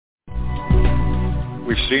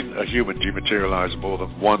We've seen a human dematerialize more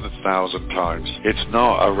than 1,000 times. It's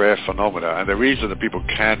not a rare phenomenon, and the reason that people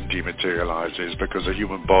can dematerialize is because the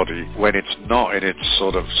human body, when it's not in its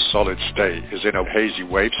sort of solid state, is in a hazy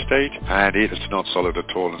wave state, and it's not solid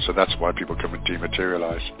at all, and so that's why people come and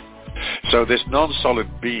dematerialize. So this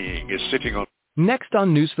non-solid being is sitting on... Next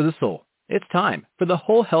on News for the Soul, it's time for the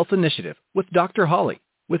Whole Health Initiative with Dr. Holly.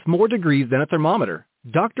 With more degrees than a thermometer,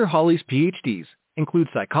 Dr. Holly's PhDs include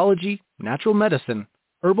psychology, natural medicine,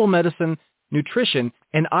 herbal medicine, nutrition,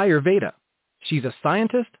 and Ayurveda. She's a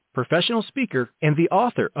scientist, professional speaker, and the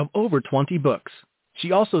author of over 20 books.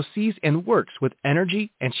 She also sees and works with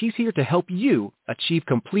energy, and she's here to help you achieve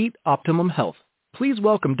complete optimum health. Please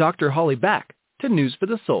welcome Dr. Holly back to News for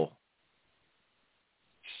the Soul.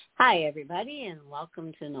 Hi, everybody, and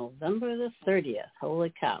welcome to November the 30th.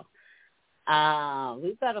 Holy cow.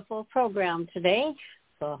 We've got a full program today,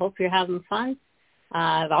 so I hope you're having fun.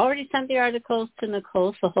 I've already sent the articles to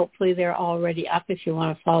Nicole, so hopefully they're already up if you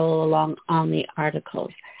want to follow along on the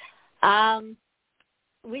articles.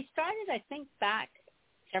 We started, I think, back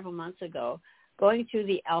several months ago, going through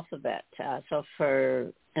the alphabet. So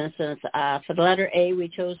for instance, for the letter A, we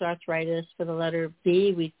chose arthritis. For the letter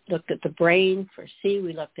B, we looked at the brain. For C,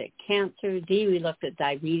 we looked at cancer. D, we looked at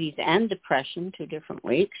diabetes and depression, 2 different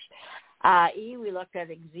weeks. E, we looked at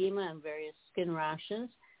eczema and various skin rashes.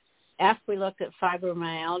 F, we looked at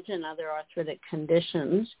fibromyalgia and other arthritic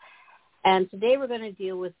conditions. And today we're going to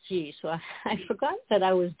deal with G. So I forgot that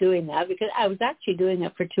I was doing that because I was actually doing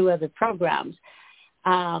it for 2 other programs.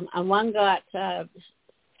 And one had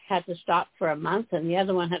to stop for a month, and the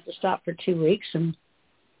other one had to stop for 2 weeks. And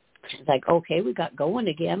it's like, okay, we got going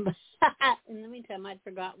again. But in the meantime, I'd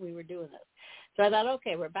forgotten we were doing this. So I thought,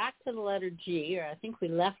 okay, we're back to the letter G, or I think we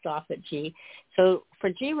left off at G. So for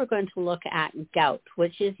G, we're going to look at gout,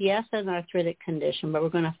 which is, yes, an arthritic condition, but we're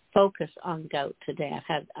going to focus on gout today. I've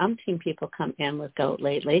had umpteen people come in with gout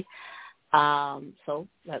lately. So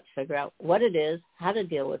let's figure out what it is, how to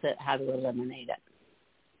deal with it, how to eliminate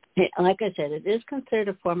it. Like I said, it is considered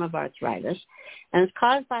a form of arthritis, and it's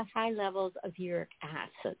caused by high levels of uric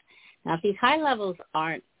acid. Now, if these high levels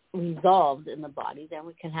aren't resolved in the body, then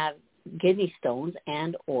we can have kidney stones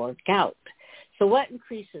and or gout. So what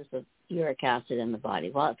increases the uric acid in the body?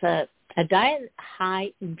 Well, it's a diet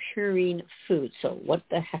high in purine foods. So what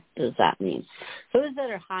the heck does that mean? Foods that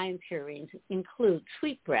are high in purines include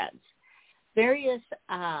sweetbreads, various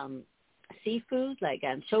seafood like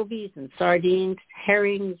anchovies and sardines,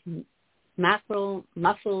 herrings, mackerel,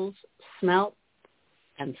 mussels, smelt,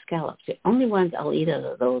 and scallops. The only ones I'll eat out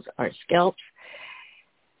of those are scallops,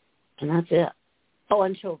 and that's it. Oh,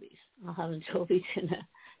 anchovies. I'll have anchovies in a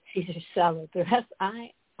Caesar salad. The rest,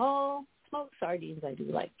 smoked sardines I do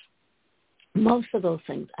like. Most of those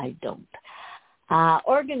things I don't.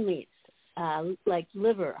 Organ meats, like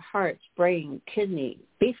liver, hearts, brain, kidney,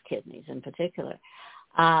 beef kidneys in particular.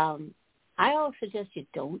 I always suggest you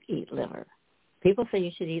don't eat liver. People say you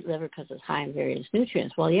should eat liver because it's high in various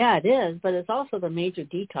nutrients. Well, yeah, it is, but it's also the major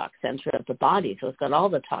detox center of the body, so it's got all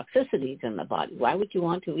the toxicities in the body. Why would you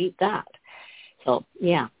want to eat that? So,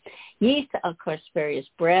 yeah. Yeast, of course, various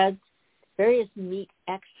breads, various meat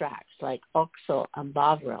extracts like oxo and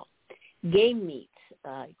bovril, game meats,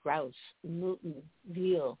 grouse, mutton,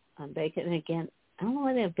 veal, and bacon. And again, I don't know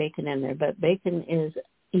why they have bacon in there, but bacon is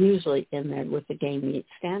usually in there with the game meat.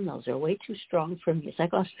 Stand those are way too strong for me. It's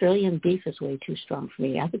like Australian beef is way too strong for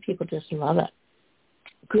me. Other people just love it.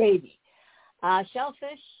 Gravy.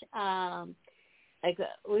 Shellfish,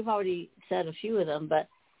 we've already said a few of them, but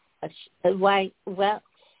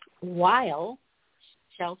while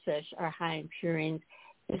shellfish are high in purines,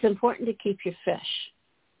 it's important to keep your fish,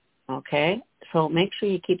 okay? So make sure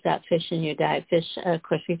you keep that fish in your diet. Fish, of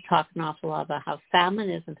course, we've talked an awful lot about how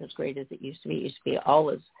salmon isn't as great as it used to be. It used to be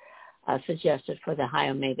always suggested for the high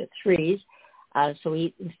omega-3s. So we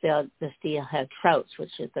eat instead the steelhead trouts,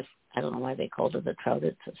 which is I don't know why they called it the trout.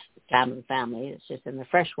 It's a salmon family. It's just in the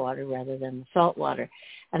fresh water rather than the salt water.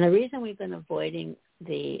 And the reason we've been avoiding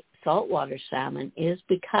the saltwater salmon is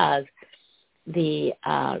because the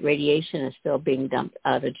radiation is still being dumped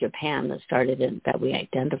out of Japan that we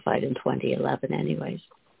identified in 2011 anyways.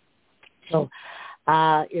 So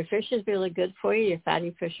your fish is really good for you. Your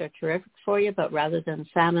fatty fish are terrific for you, but rather than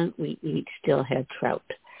salmon, we eat steelhead trout.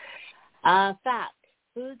 Fat.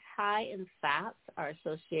 Foods high in fats are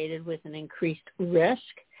associated with an increased risk.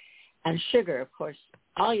 And sugar, of course,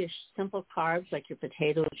 all your simple carbs like your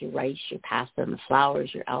potatoes, your rice, your pasta and the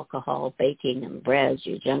flours, your alcohol, baking and breads,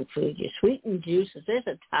 your junk food, your sweetened juices. There's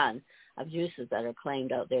a ton of juices that are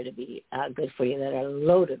claimed out there to be good for you that are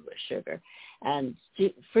loaded with sugar. And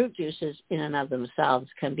fruit juices in and of themselves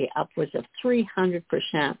can be upwards of 300%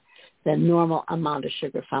 the normal amount of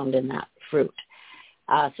sugar found in that fruit.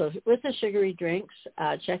 So with the sugary drinks,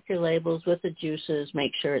 check your labels. With the juices,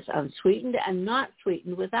 make sure it's unsweetened and not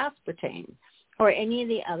sweetened with aspartame or any of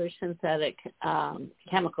the other synthetic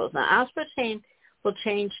chemicals. Now, aspartame will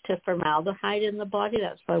change to formaldehyde in the body.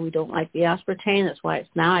 That's why we don't like the aspartame. That's why it's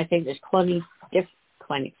now, I think there's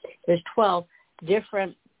 12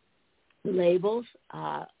 different labels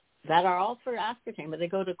that are all for aspartame, but they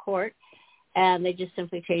go to court and they just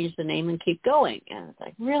simply change the name and keep going. And it's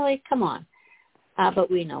like, really? Come on.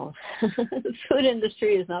 But we know the food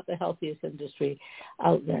industry is not the healthiest industry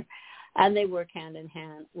out there. And they work hand in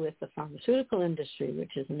hand with the pharmaceutical industry,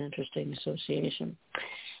 which is an interesting association.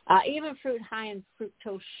 Even fruit high in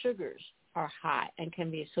fructose sugars are high and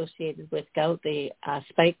can be associated with gout. They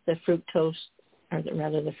spike the fructose, or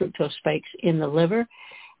rather the fructose spikes in the liver,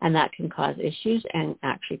 and that can cause issues and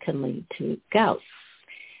actually can lead to gout.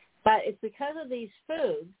 But it's because of these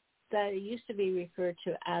foods that it used to be referred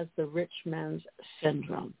to as the rich man's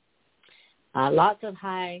syndrome. Lots of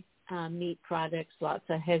high meat products, lots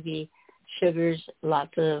of heavy sugars,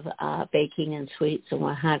 lots of baking and sweets and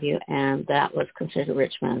what have you, and that was considered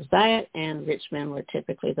rich man's diet, and rich men were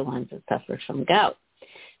typically the ones that suffered from gout.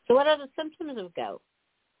 So what are the symptoms of gout?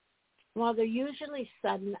 Well, they're usually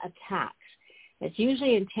sudden attacks. It's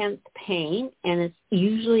usually intense pain, and it's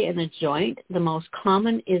usually in a joint. The most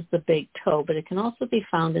common is the big toe, but it can also be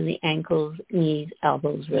found in the ankles, knees,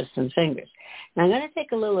 elbows, wrists, and fingers. Now, I'm going to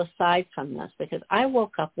take a little aside from this because I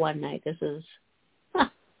woke up one night, this is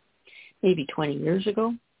maybe 20 years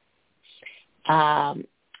ago,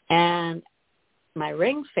 and my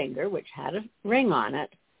ring finger, which had a ring on it,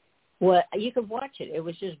 you could watch it. It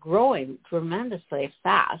was just growing tremendously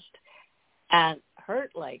fast and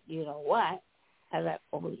hurt like you know what. I thought,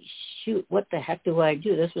 holy shoot, what the heck do I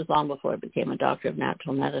do? This was long before I became a doctor of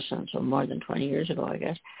natural medicine, so more than 20 years ago, I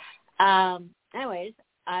guess. Anyways,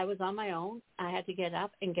 I was on my own. I had to get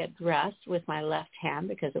up and get dressed with my left hand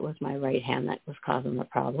because it was my right hand that was causing the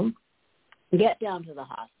problem. Get down to the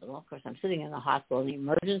hospital. Of course, I'm sitting in the hospital in the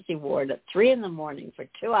emergency ward at 3 a.m. for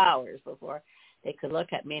 2 hours before they could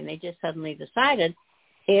look at me, and they just suddenly decided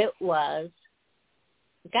it was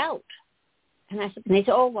gout. And they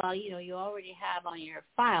said, oh, well, you know, you already have on your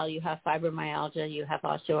file, you have fibromyalgia, you have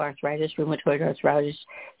osteoarthritis, rheumatoid arthritis,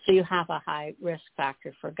 so you have a high risk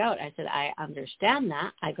factor for gout. I said, I understand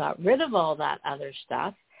that. I got rid of all that other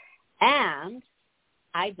stuff, and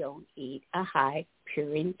I don't eat a high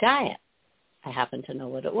purine diet. I happen to know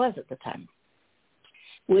what it was at the time.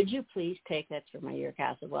 Would you please take that for my uric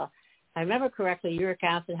acid? Well, if I remember correctly, uric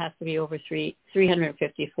acid has to be over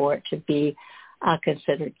 350 for it to be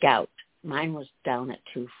considered gout. Mine was down at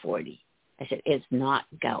 240. I said, it's not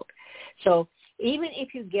gout. So even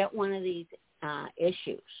if you get one of these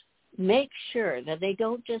issues, make sure that they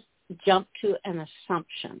don't just jump to an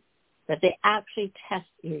assumption, that they actually test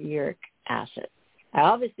your uric acid. I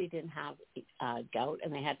obviously didn't have gout,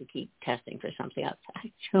 and they had to keep testing for something else.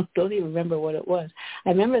 I don't even remember what it was. I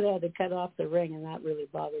remember they had to cut off the ring, and that really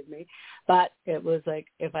bothered me. But it was like,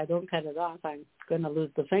 if I don't cut it off, I'm going to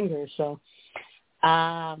lose the finger. So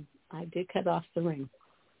I did cut off the ring.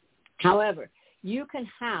 However, you can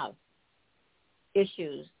have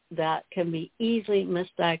issues that can be easily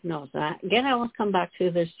misdiagnosed. Again, I always come back to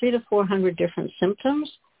there's 300 to 400 different symptoms,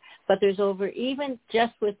 but there's over, even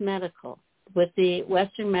just with medical, with the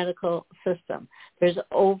Western medical system, there's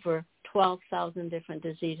over 12,000 different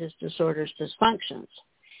diseases, disorders, dysfunctions.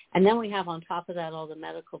 And then we have on top of that all the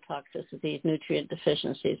medical toxicities, nutrient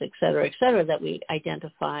deficiencies, et cetera, that we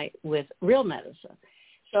identify with real medicine.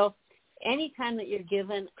 So anytime that you're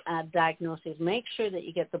given a diagnosis, make sure that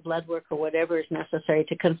you get the blood work or whatever is necessary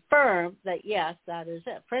to confirm that, yes, that is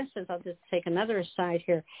it. For instance, I'll just take another aside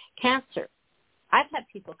here, cancer. I've had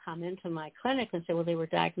people come into my clinic and say, well, they were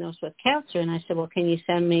diagnosed with cancer. And I said, well, can you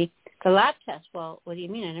send me the lab test? Well, what do you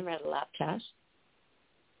mean? I never had a lab test.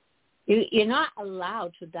 You're not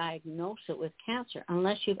allowed to diagnose it with cancer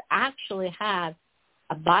unless you've actually had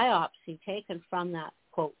a biopsy taken from that,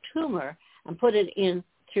 quote, tumor and put it in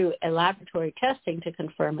through a laboratory testing to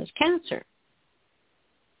confirm it's cancer.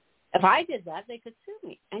 If I did that, they could sue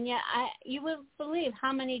me. And yet you will believe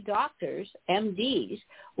how many doctors, MDs,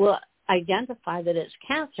 will identify that it's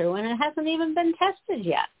cancer when it hasn't even been tested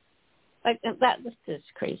yet. Like that, this is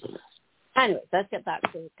craziness. Anyway, let's get back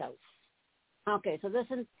to the gout. Okay, so this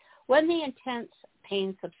is when the intense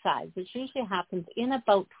pain subsides, which usually happens in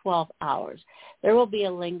about 12 hours, there will be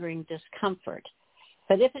a lingering discomfort.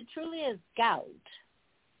 But if it truly is gout,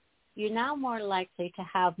 you're now more likely to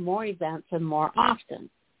have more events and more often.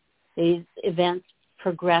 These events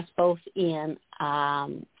progress both in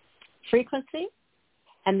frequency,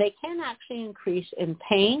 and they can actually increase in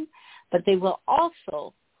pain, but they will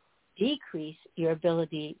also decrease your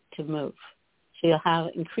ability to move. So you'll have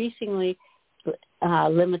increasingly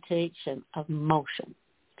limitation of motion.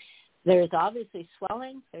 There's obviously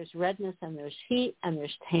swelling, there's redness, and there's heat, and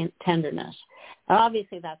there's tenderness. And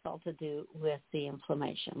obviously, that's all to do with the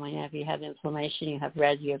inflammation. Whenever you have inflammation, you have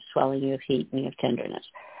red, you have swelling, you have heat, and you have tenderness.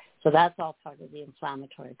 So that's all part of the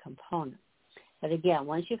inflammatory component. But again,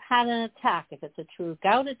 once you've had an attack, if it's a true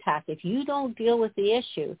gout attack, if you don't deal with the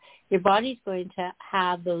issue, your body's going to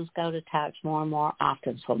have those gout attacks more and more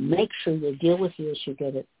often. So make sure you deal with the issue,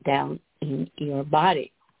 get it down in your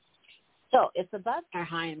body. So if the buds are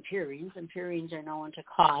high in purines, and purines are known to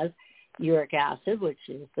cause uric acid, which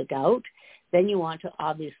is the gout, then you want to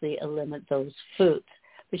obviously eliminate those foods.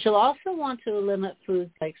 But you'll also want to eliminate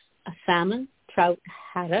foods like salmon, trout,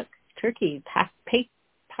 haddock, turkey,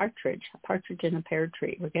 partridge, a partridge in a pear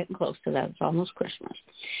tree. We're getting close to that. It's almost Christmas.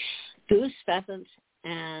 Goose, pheasant,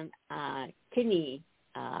 and kidney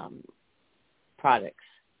products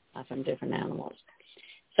from different animals.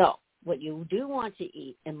 So what you do want to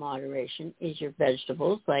eat in moderation is your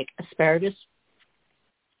vegetables like asparagus,